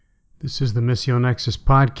This is the Missio Nexus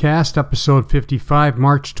podcast, episode 55,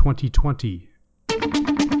 March 2020.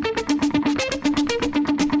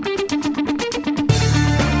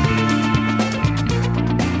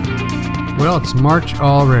 Well, it's March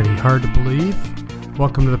already. Hard to believe.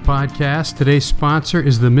 Welcome to the podcast. Today's sponsor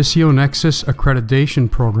is the Missio Nexus Accreditation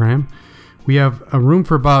Program. We have a room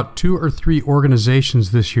for about 2 or 3 organizations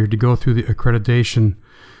this year to go through the accreditation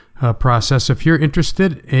process. If you're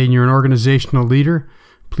interested and you're an organizational leader,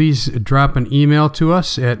 please drop an email to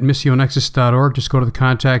us at missionexus.org. Just go to the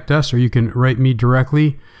Contact Us, or you can write me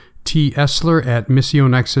directly,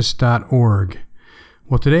 tsessler@missionexus.org.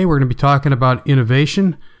 Well, today we're going to be talking about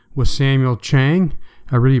innovation with Samuel Chiang.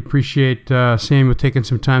 I really appreciate Samuel taking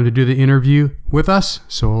some time to do the interview with us,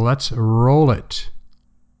 so let's roll it.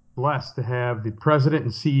 Blessed to have the president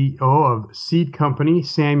and CEO of Seed Company,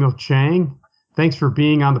 Samuel Chiang. Thanks for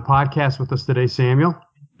being on the podcast with us today, Samuel.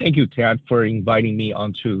 Thank you, Ted, for inviting me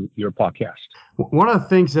onto your podcast. One of the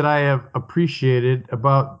things that I have appreciated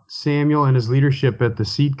about Samuel and his leadership at the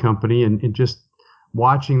Seed Company and just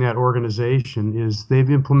watching that organization is they've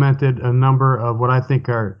implemented a number of what I think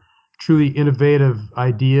are truly innovative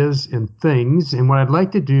ideas and things. And what I'd like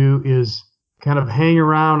to do is kind of hang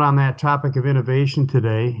around on that topic of innovation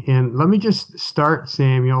today. And let me just start,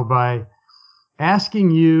 Samuel, by asking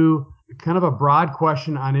you kind of a broad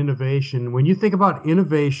question on innovation. When you think about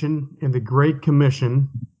innovation and the Great Commission,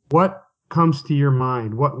 what comes to your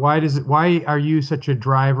mind? Why are you such a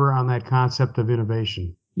driver on that concept of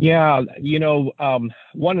innovation? Yeah,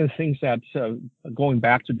 one of the things that's going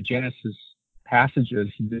back to the Genesis passages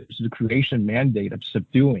is the creation mandate of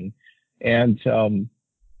subduing, and the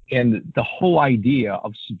whole idea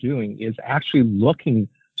of subduing is actually looking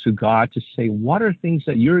to God to say, what are things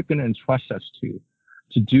that you're going to entrust us to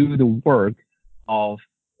do the work of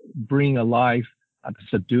bringing alive the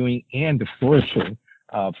subduing and the flourishing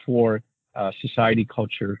for society,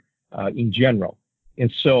 culture in general.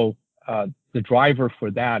 And so the driver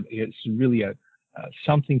for that is really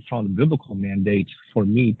something from the biblical mandate for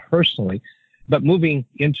me personally. But moving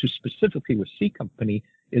into specifically with Seed Company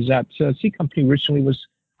is that Seed Company originally was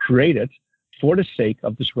created for the sake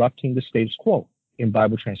of disrupting the status quo in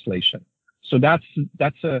Bible translation. So that's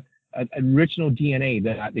an original DNA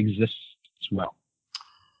that exists as well.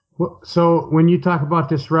 So when you talk about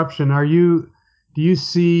disruption, do you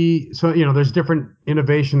see, there's different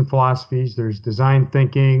innovation philosophies, there's design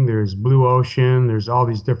thinking, there's blue ocean, there's all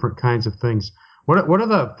these different kinds of things. What are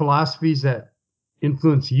the philosophies that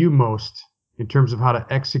influence you most in terms of how to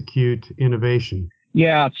execute innovation?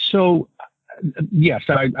 Yeah, so yes,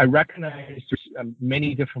 I recognize there's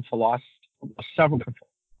many different philosophies, several different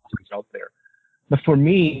philosophies out there. But for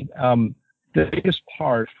me, the biggest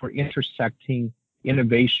part for intersecting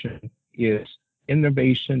innovation is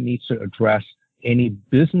innovation needs to address any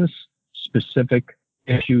business-specific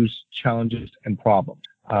issues, challenges, and problems.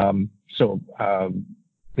 So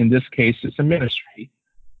in this case, it's a ministry,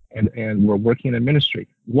 and we're working in a ministry.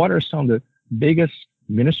 What are some of the biggest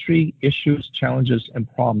ministry issues, challenges,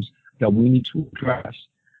 and problems that we need to address?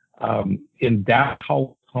 In that,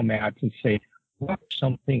 how come at and say, what are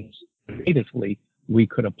some things creatively we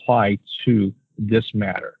could apply to this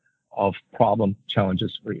matter of problem,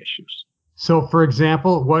 challenges, or issues? So, for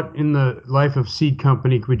example, what in the life of Seed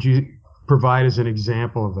Company could you provide as an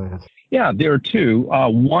example of that? Yeah, there are two.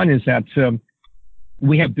 One is that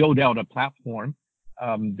we have built out a platform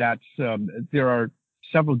there are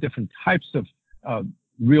several different types of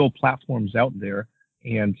real platforms out there,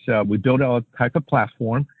 and we built out a type of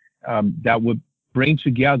platform that would bring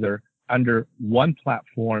together under one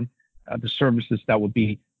platform the services that would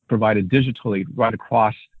be provided digitally right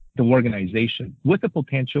across the organization with the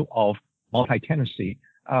potential of multi-tenancy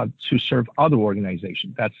to serve other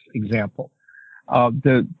organizations. That's example.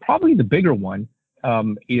 Probably the bigger one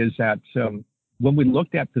is that when we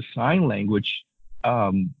looked at the sign language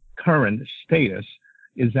current status,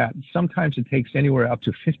 is that sometimes it takes anywhere up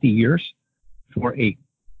to 50 years for a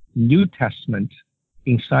New Testament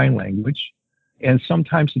in sign language, and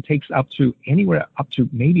sometimes it takes anywhere up to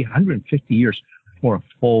maybe 150 years for a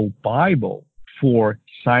full Bible for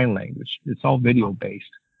sign language. It's all video based.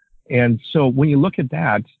 And so when you look at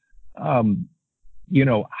that, how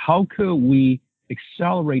could we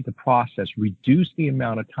accelerate the process, reduce the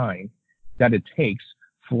amount of time that it takes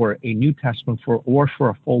for a New Testament or for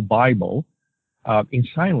a full Bible in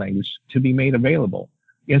sign language to be made available?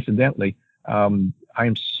 Incidentally, I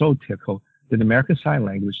am so tickled that American Sign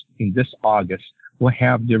Language in this August will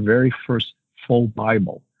have their very first full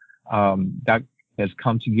Bible that has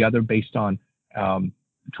come together based on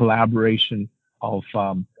collaboration of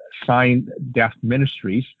sign deaf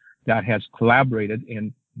ministries that has collaborated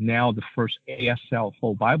in now the first ASL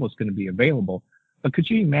full Bible is going to be available. But could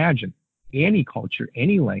you imagine any culture,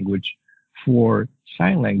 any language for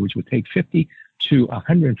sign language would take 50 to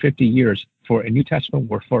 150 years for a New Testament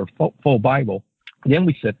or for a full Bible? Then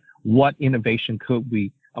we said, what innovation could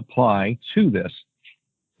we apply to this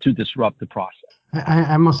to disrupt the process?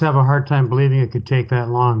 I must have a hard time believing it could take that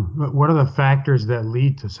long. What are the factors that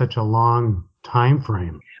lead to such a long time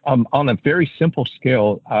frame? On a very simple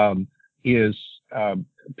scale, is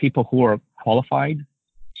people who are qualified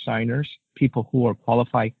signers, people who are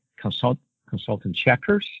qualified consultant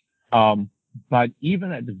checkers. But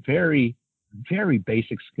even at the very, very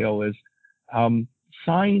basic scale is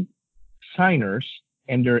signers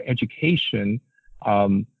and their education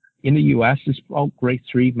in the U.S. is about grade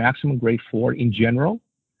 3, maximum grade 4 in general.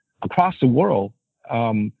 Across the world,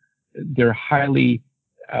 they're highly,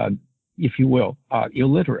 if you will,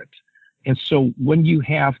 illiterate. And so when you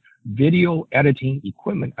have video editing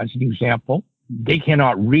equipment, as an example, they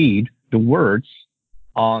cannot read the words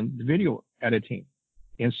on the video editing.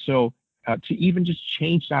 And so to even just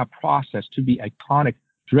change that process to be iconic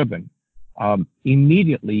driven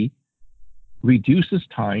immediately reduces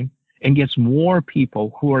time and gets more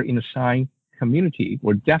people who are in the sign community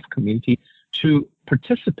or deaf community to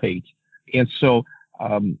participate. And so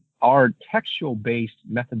our textual-based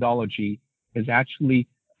methodology has actually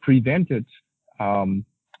prevented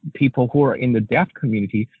people who are in the deaf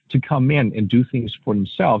community to come in and do things for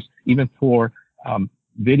themselves, even for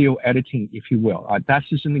video editing, if you will. That's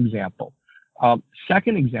just an example.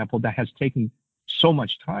 Second example that has taken so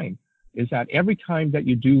much time is that every time that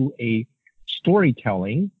you do a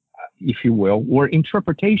storytelling, if you will, or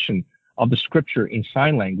interpretation of the scripture in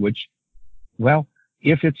sign language, well,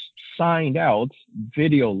 if it's signed out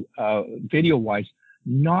video-wise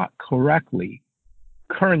not correctly,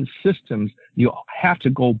 current systems, you have to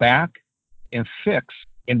go back and fix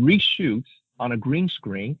and reshoot on a green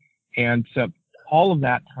screen, and all of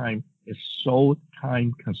that time is so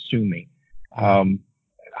time-consuming.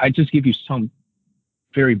 I just give you some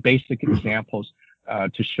very basic examples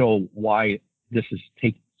to show why this is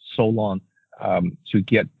taking so long to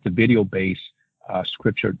get the video-based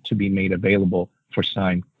scripture to be made available for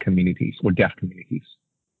sign communities or deaf communities.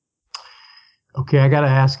 Okay, I got to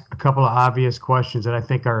ask a couple of obvious questions that I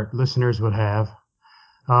think our listeners would have.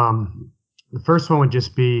 The first one would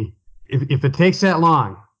just be, if it takes that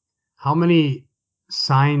long, how many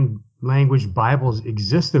sign language Bibles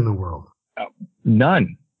exist in the world?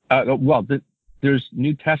 None. There's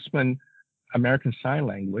New Testament American Sign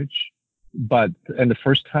Language, and the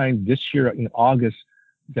first time this year in August,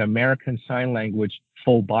 the American Sign Language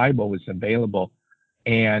full Bible is available,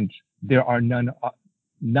 and there are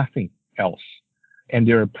nothing else. And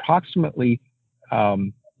there are approximately a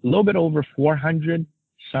little bit over 400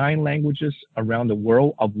 sign languages around the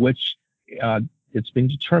world, of which it's been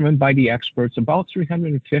determined by the experts about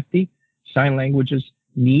 350 sign languages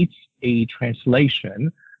needs a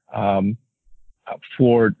translation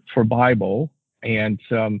for Bible, and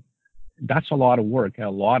that's a lot of work and a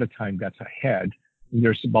lot of time that's ahead.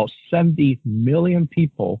 There's about 70 million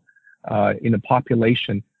people in the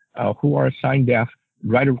population who are sign deaf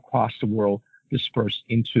right across the world, dispersed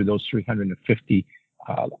into those 350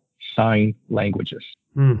 sign languages.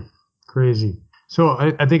 Crazy. So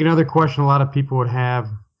I think another question a lot of people would have,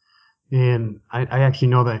 and I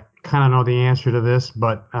actually kind of know the answer to this,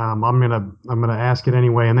 but I'm gonna ask it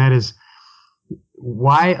anyway, and that is,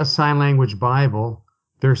 why a sign language Bible?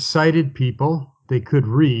 They're sighted people, they could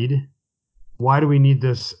read. Why do we need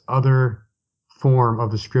this other form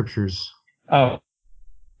of the scriptures?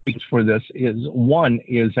 For this is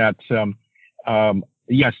that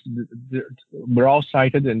yes, we're all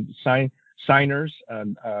sighted, and signers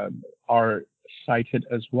are sighted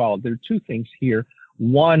as well. There are two things here.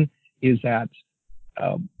 One is that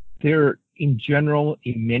they're, in general,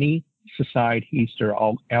 in many societies, they're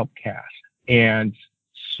all outcasts. And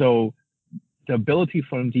so the ability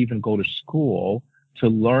for them to even go to school, to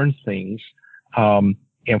learn things, and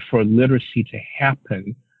for literacy to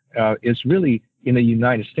happen is really, in the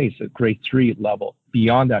United States, at grade 3 level.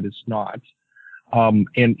 Beyond that, it's not. And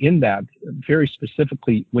in that, very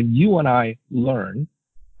specifically, when you and I learn,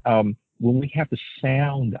 when we have the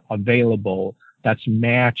sound available that's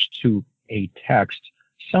matched to a text,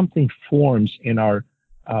 something forms in our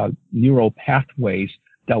neural pathways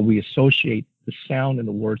that we associate the sound and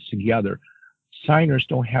the words together. Signers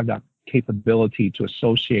don't have that capability to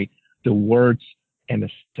associate the words and the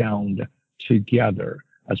sound together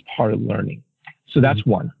as part of learning. So that's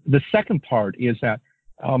one. The second part is that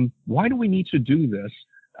why do we need to do this?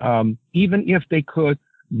 Even if they could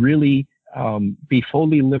really be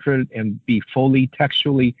fully literate and be fully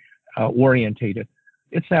textually orientated.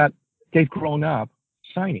 It's that they've grown up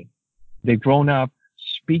signing. They've grown up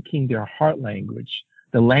speaking their heart language,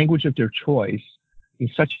 the language of their choice, in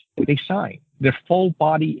such a way they sign. Their full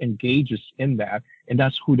body engages in that, and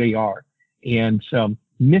that's who they are. And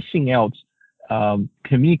missing out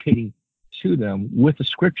communicating to them with the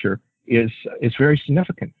scripture is very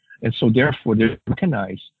significant. And so therefore they're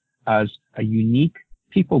recognized as a unique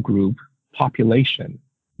people group, population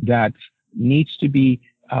that needs to be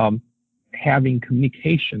having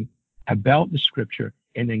communication about the scripture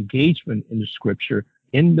and engagement in the scripture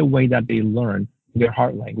in the way that they learn their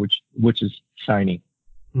heart language, which is signing.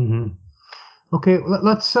 Mm-hmm. Okay,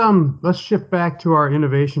 let's shift back to our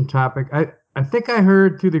innovation topic. I think I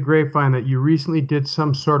heard through the grapevine that you recently did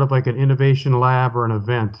some sort of like an innovation lab or an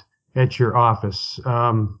event at your office.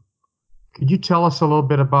 Could you tell us a little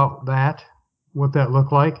bit about that? What that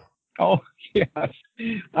looked like? Oh, yes.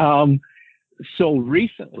 So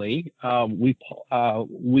recently,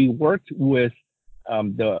 we worked with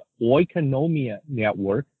the Oikonomia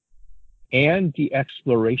Network and the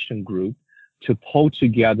Exploration Group to pull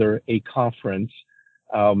together a conference.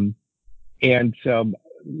 And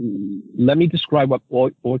let me describe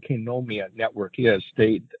what Oikonomia Network is.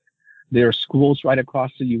 There are schools right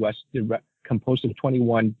across the U.S. They're composed of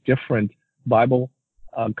 21 different Bible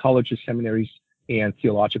colleges, seminaries, and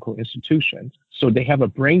theological institutions. So they have a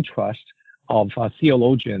brain trust of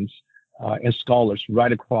theologians and scholars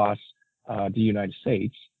right across the United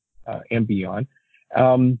States and beyond.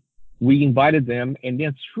 We invited them, and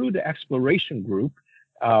then through the Exploration Group,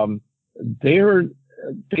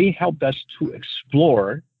 they helped us to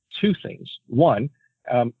explore two things. One,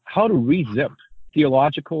 how to re-zip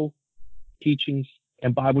theological teachings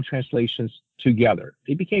and Bible translations together.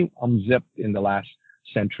 They became unzipped in the last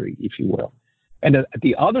century, if you will. And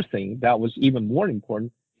the other thing that was even more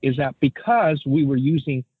important is that because we were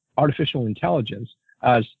using artificial intelligence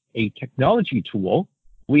as a technology tool,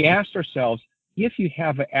 we asked ourselves, if you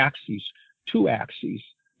have an axis, two axes,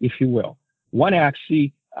 if you will. One axis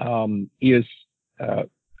is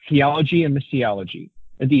theology and missiology.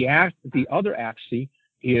 And the other axis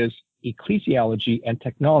is ecclesiology and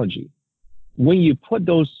technology. When you put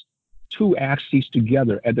those two axes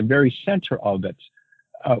together at the very center of it,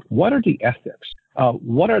 what are the ethics?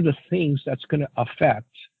 What are the things that's going to affect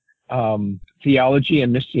theology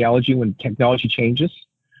and missiology when technology changes?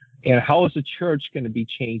 And how is the church going to be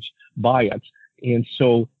changed by it? And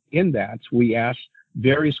so in that, we ask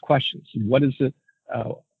various questions. What is it?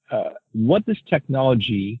 What does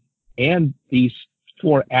technology and these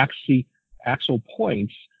four axle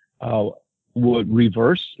points would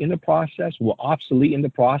reverse in the process, will obsolete in the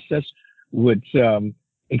process, would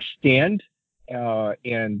extend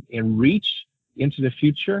and reach into the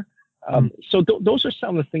future? So those are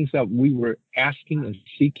some of the things that we were asking and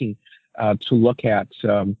seeking to look at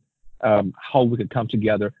how we could come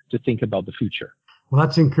together to think about the future. Well,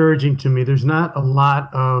 that's encouraging to me. There's not a lot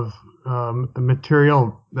of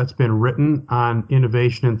material that's been written on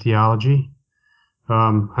innovation and theology.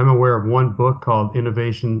 I'm aware of one book called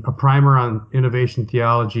Innovation, a primer on innovation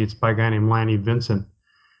theology. It's by a guy named Lanny Vincent.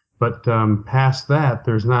 But past that,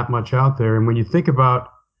 there's not much out there. And when you think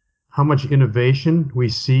about how much innovation we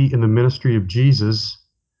see in the ministry of Jesus,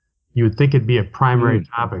 you would think it'd be a primary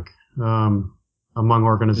topic among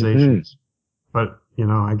organizations. But,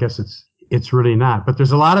 I guess it's really not. But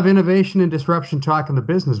there's a lot of innovation and disruption talk in the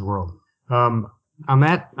business world. On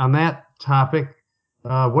that topic,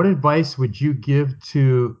 what advice would you give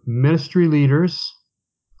to ministry leaders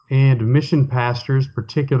and mission pastors,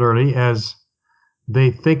 particularly as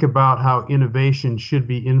they think about how innovation should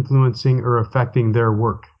be influencing or affecting their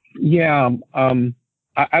work? Yeah,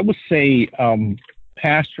 I would say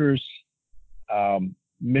pastors,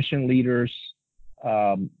 mission leaders,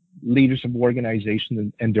 leaders of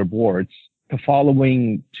organizations and their boards, the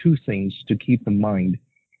following two things to keep in mind.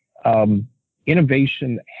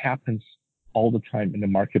 Innovation happens all the time in the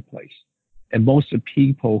marketplace. And most of the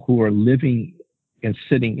people who are living and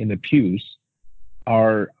sitting in the pews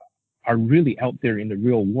are really out there in the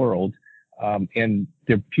real world. And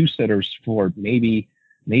they're pew sitters for maybe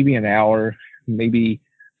an hour, maybe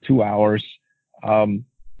 2 hours. And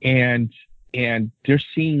they're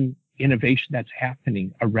seeing innovation that's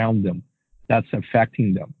happening around them, that's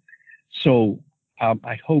affecting them. So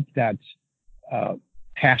I hope that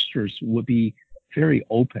pastors would be very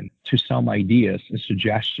open to some ideas and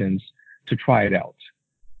suggestions to try it out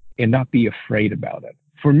and not be afraid about it.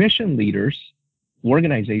 For mission leaders,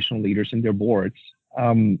 organizational leaders and their boards,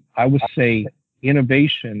 I would say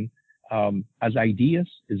innovation as ideas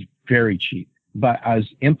is very cheap, but as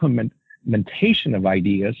implementation of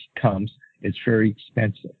ideas comes, it's very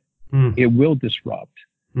expensive. Mm. It will disrupt,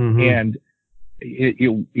 and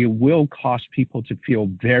it will cause people to feel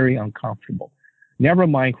very uncomfortable. Never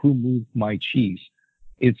mind who moved my cheese.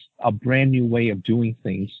 It's a brand new way of doing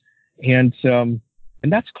things, and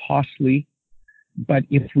that's costly. But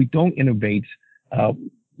if we don't innovate,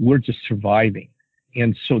 we're just surviving.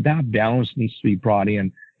 And so that balance needs to be brought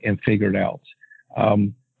in and figured out.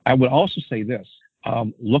 I would also say this,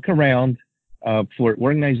 look around for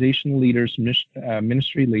organizational leaders,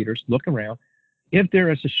 ministry leaders, look around. If there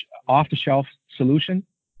is an off-the-shelf solution,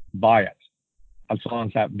 buy it. As long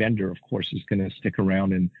as that vendor, of course, is going to stick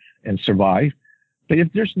around and survive. But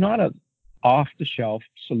if there's not an off-the-shelf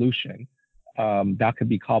solution that could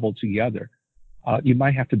be cobbled together, you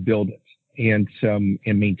might have to build it and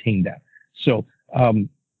maintain that. So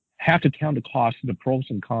have to count the cost, the pros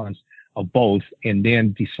and cons of both, and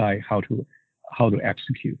then decide how to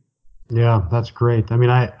execute. Yeah, that's great. I mean,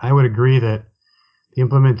 I would agree that the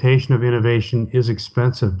implementation of innovation is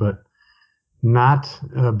expensive, but not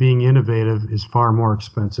being innovative is far more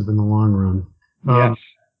expensive in the long run. Yes.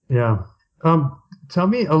 Yeah. Tell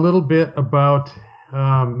me a little bit about,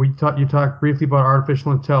 you talked briefly about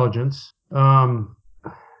artificial intelligence.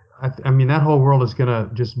 I mean, that whole world is going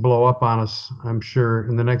to just blow up on us. I'm sure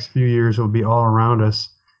in the next few years, it'll be all around us.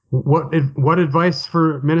 What advice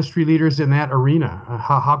for ministry leaders in that arena?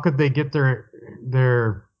 How could they get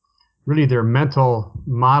their mental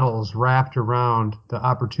models wrapped around the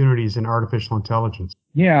opportunities in artificial intelligence?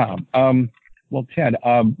 Yeah. Well, Ted,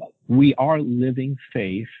 we are living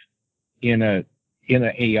faith in an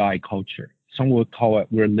AI culture. Some would call it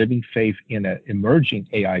we're living faith in an emerging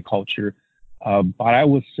AI culture. But I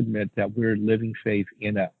would submit that we're living faith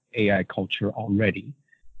in an AI culture already.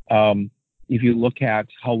 If you look at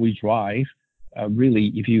how we drive, really,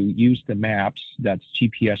 if you use the maps that's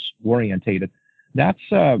GPS orientated, that's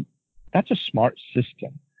a smart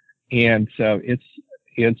system, and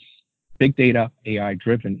it's big data AI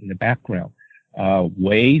driven in the background.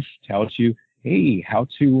 Waze tells you, hey, how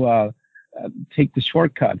to take the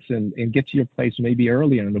shortcuts and get to your place maybe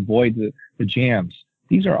earlier and avoid the jams.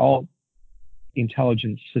 These are all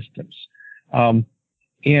intelligent systems.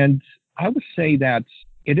 And I would say that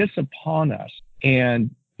it is upon us.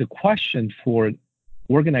 And the question for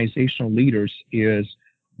organizational leaders is,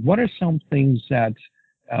 what are some things that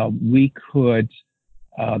we could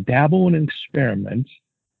dabble in an experiment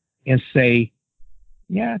and say,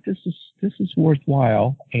 yeah, this is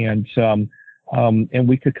worthwhile, and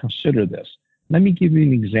we could consider this. Let me give you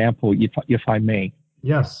an example, if I may.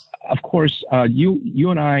 Yes. Of course,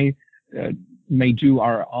 you and I may do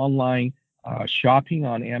our online shopping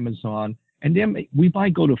on Amazon, and then we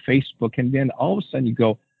might go to Facebook, and then all of a sudden you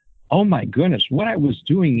go, oh my goodness, what I was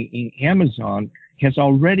doing in Amazon has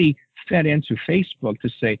already fed into Facebook to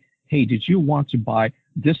say, hey, did you want to buy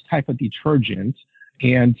this type of detergent?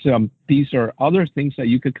 And these are other things that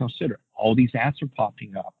you could consider. All these ads are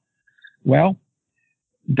popping up. Well,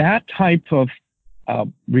 that type of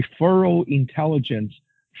referral intelligence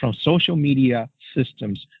from social media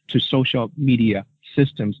systems to social media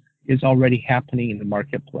systems is already happening in the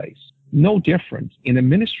marketplace. No different in the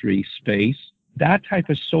ministry space. That type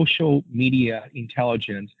of social media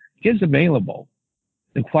intelligence is available.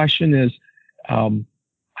 The question is,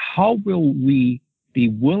 how will we be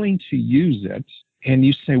willing to use it? And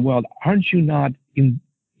you say, well, aren't you not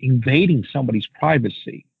invading somebody's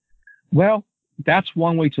privacy? Well, that's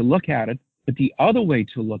one way to look at it. But the other way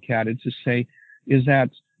to look at it is that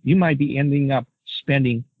you might be ending up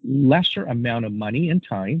spending lesser amount of money and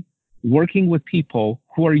time working with people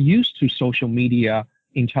who are used to social media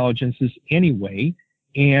intelligences anyway,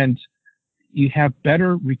 and you have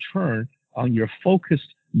better return on your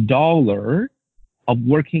focused dollar of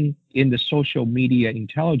working in the social media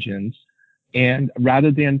intelligence, and rather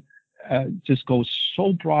than just go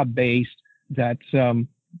so broad-based that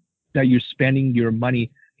you're spending your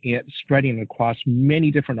money spreading across many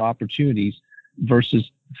different opportunities versus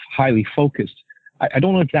highly focused. I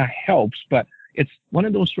don't know if that helps, but it's one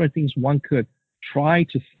of those sort of things one could try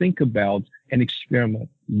to think about and experiment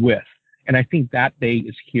with. And I think that day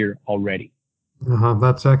is here already.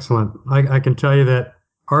 That's excellent. I can tell you that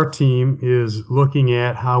our team is looking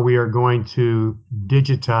at how we are going to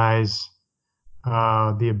digitize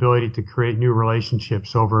the ability to create new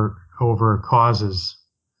relationships over causes.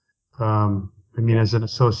 I mean, as an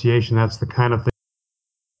association, that's the kind of thing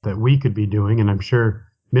that we could be doing, and I'm sure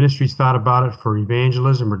ministries thought about it for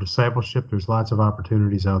evangelism or discipleship. There's lots of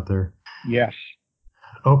opportunities out there. Yes.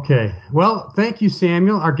 Okay. Well, thank you,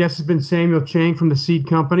 Samuel. Our guest has been Samuel Chiang from the Seed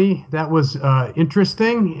Company. That was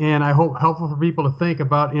interesting, and I hope helpful for people to think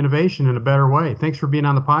about innovation in a better way. Thanks for being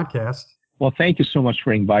on the podcast. Well, thank you so much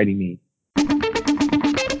for inviting me.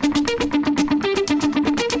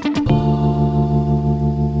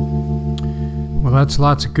 Well, that's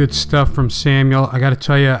lots of good stuff from Samuel. I got to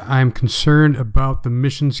tell you, I'm concerned about the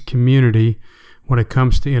missions community when it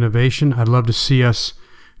comes to innovation. I'd love to see us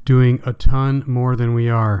doing a ton more than we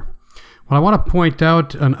are. Well, I want to point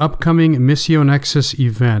out an upcoming Missio Nexus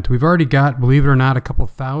event. We've already got, believe it or not, a couple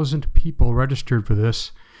thousand people registered for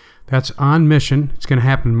this. That's on mission. It's going to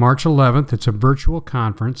happen March 11th. It's a virtual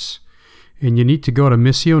conference, and you need to go to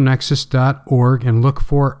missionexus.org and look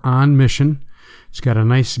for On Mission. It's got a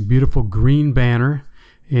nice, beautiful green banner,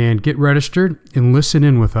 and get registered and listen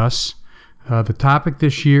in with us. The topic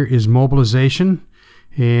this year is mobilization,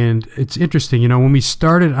 and it's interesting. You know, when we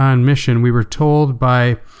started On Mission, we were told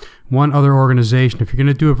by one other organization, if you're going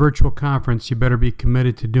to do a virtual conference, you better be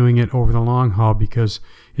committed to doing it over the long haul because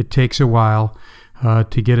it takes a while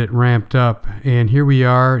to get it ramped up. And here we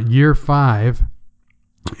are, year 5,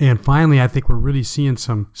 and finally I think we're really seeing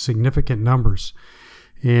some significant numbers.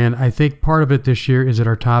 And I think part of it this year is that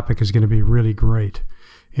our topic is going to be really great.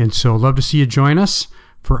 And so love to see you join us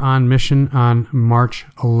for On Mission on March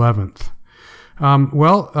 11th.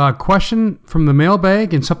 Question from the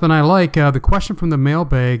mailbag, and something I like. The question from the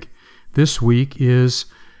mailbag this week is,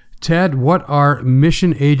 Ted, what are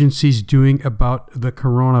mission agencies doing about the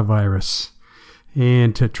coronavirus?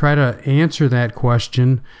 And to try to answer that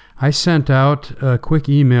question, I sent out a quick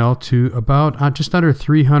email to about just under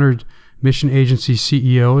 300 mission agency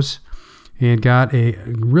CEOs and got a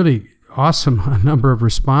really awesome number of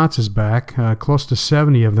responses back, close to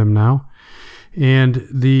 70 of them now. And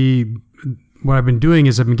what I've been doing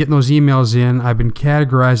is I've been getting those emails in. I've been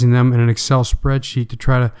categorizing them in an Excel spreadsheet to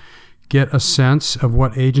try to get a sense of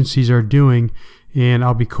what agencies are doing, and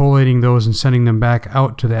I'll be collating those and sending them back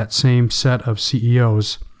out to that same set of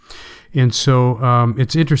CEOs. And so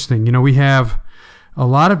it's interesting. You know, we have a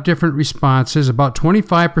lot of different responses. About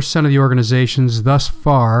 25% of the organizations thus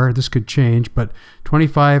far, this could change, but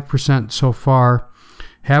 25% so far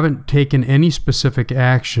haven't taken any specific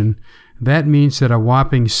action. That means that a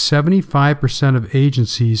whopping 75% of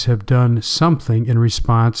agencies have done something in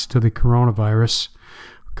response to the coronavirus,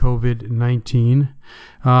 COVID-19.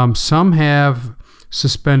 Some have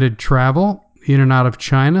suspended travel in and out of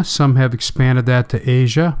China. Some have expanded that to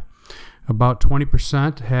Asia. About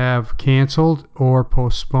 20% have canceled or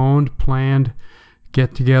postponed planned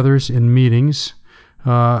get-togethers and meetings.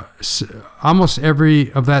 Almost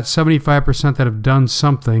every of that 75% that have done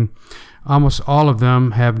something, almost all of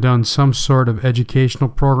them have done some sort of educational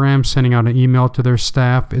program, sending out an email to their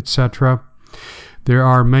staff, etc. There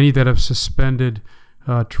are many that have suspended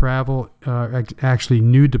travel, actually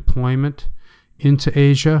new deployment into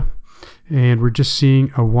Asia, and we're just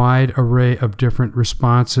seeing a wide array of different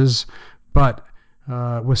responses. But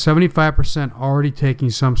with 75% already taking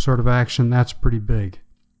some sort of action, that's pretty big.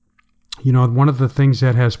 You know, one of the things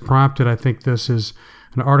that has prompted, I think, this is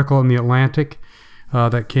an article in The Atlantic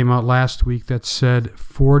that came out last week that said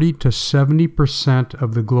 40 to 70%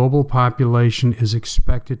 of the global population is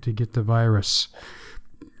expected to get the virus.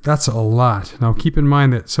 That's a lot. Now, keep in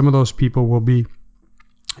mind that some of those people will be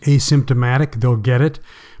asymptomatic. They'll get it,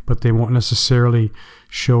 but they won't necessarily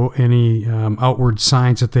show any outward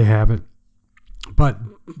signs that they have it. But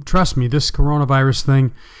trust me, this coronavirus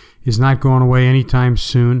thing is not going away anytime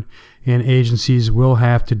soon, and agencies will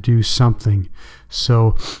have to do something.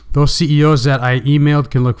 So those CEOs that I emailed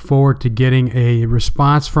can look forward to getting a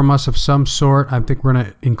response from us of some sort. I think we're going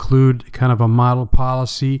to include kind of a model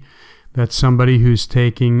policy that somebody who's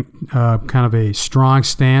taking kind of a strong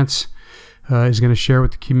stance is going to share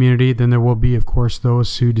with the community. Then there will be, of course,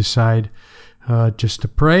 those who decide just to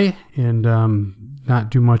pray and not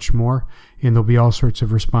do much more. And there'll be all sorts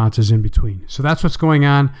of responses in between. So that's what's going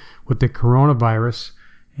on with the coronavirus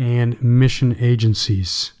and mission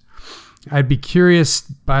agencies. I'd be curious,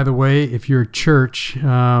 by the way, if you're a church, to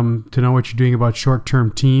know what you're doing about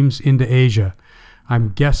short-term teams into Asia. I'm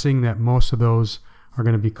guessing that most of those are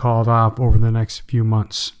going to be called off over the next few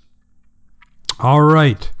months. All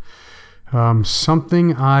right.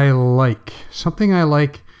 Something I like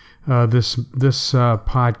this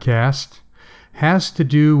podcast has to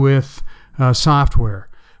do with software.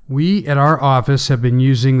 We at our office have been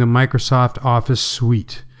using the Microsoft Office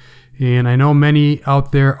suite, and I know many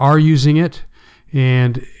out there are using it.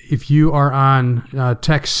 And if you are on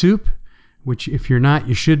TechSoup, which if you're not,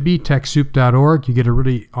 you should be, TechSoup.org, you get a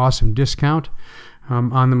really awesome discount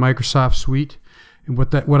on the Microsoft suite. And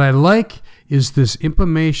what I like is this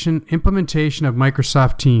implementation of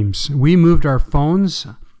Microsoft Teams. We moved our phones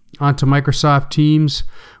onto Microsoft Teams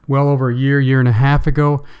well over a year and a half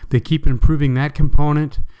ago. They keep improving that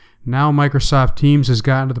component. Now Microsoft Teams has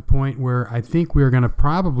gotten to the point where I think we're going to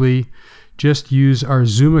probably just use our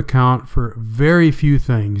Zoom account for very few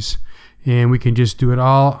things. And we can just do it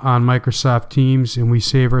all on Microsoft Teams, and we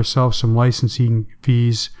save ourselves some licensing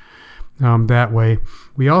fees that way.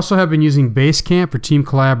 We also have been using Basecamp for team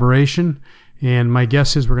collaboration, and my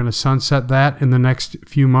guess is we're going to sunset that in the next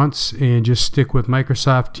few months and just stick with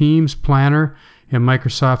Microsoft Teams, Planner, and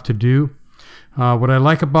Microsoft To Do. What I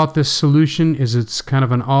like about this solution is it's kind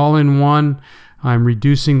of an all-in-one. I'm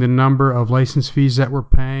reducing the number of license fees that we're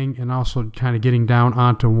paying and also kind of getting down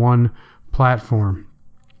onto one platform.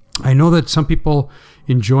 I know that some people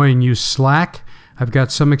enjoy and use Slack. I've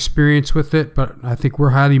got some experience with it, but I think we're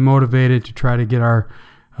highly motivated to try to get our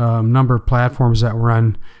number of platforms that we're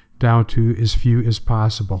on down to as few as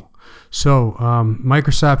possible. So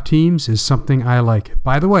Microsoft Teams is something I like.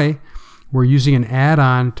 By the way, we're using an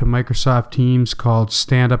add-on to Microsoft Teams called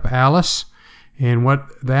Stand Up Alice. And what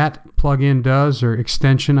that plugin does, or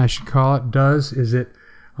extension I should call it, does is it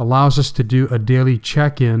allows us to do a daily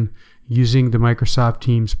check-in using the Microsoft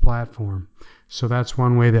Teams platform. So that's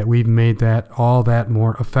one way that we've made that all that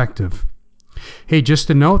more effective. Hey, just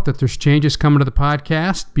a note that there's changes coming to the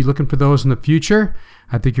podcast. Be looking for those in the future.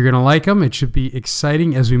 I think you're going to like them. It should be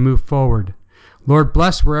exciting as we move forward. Lord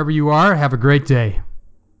bless wherever you are. Have a great day.